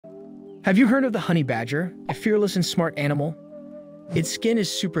Have you heard of the honey badger, a fearless and smart animal? Its skin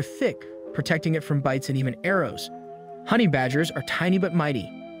is super thick, protecting it from bites and even arrows. Honey badgers are tiny but mighty,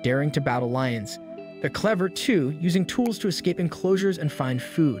 daring to battle lions. They're clever too, using tools to escape enclosures and find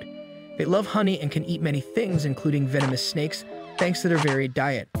food. They love honey and can eat many things, including venomous snakes, thanks to their varied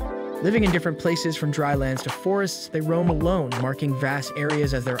diet. Living in different places from dry lands to forests, they roam alone, marking vast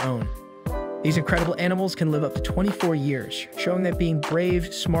areas as their own. These incredible animals can live up to 24 years, showing that being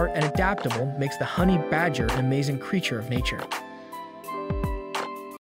brave, smart, and adaptable makes the honey badger an amazing creature of nature.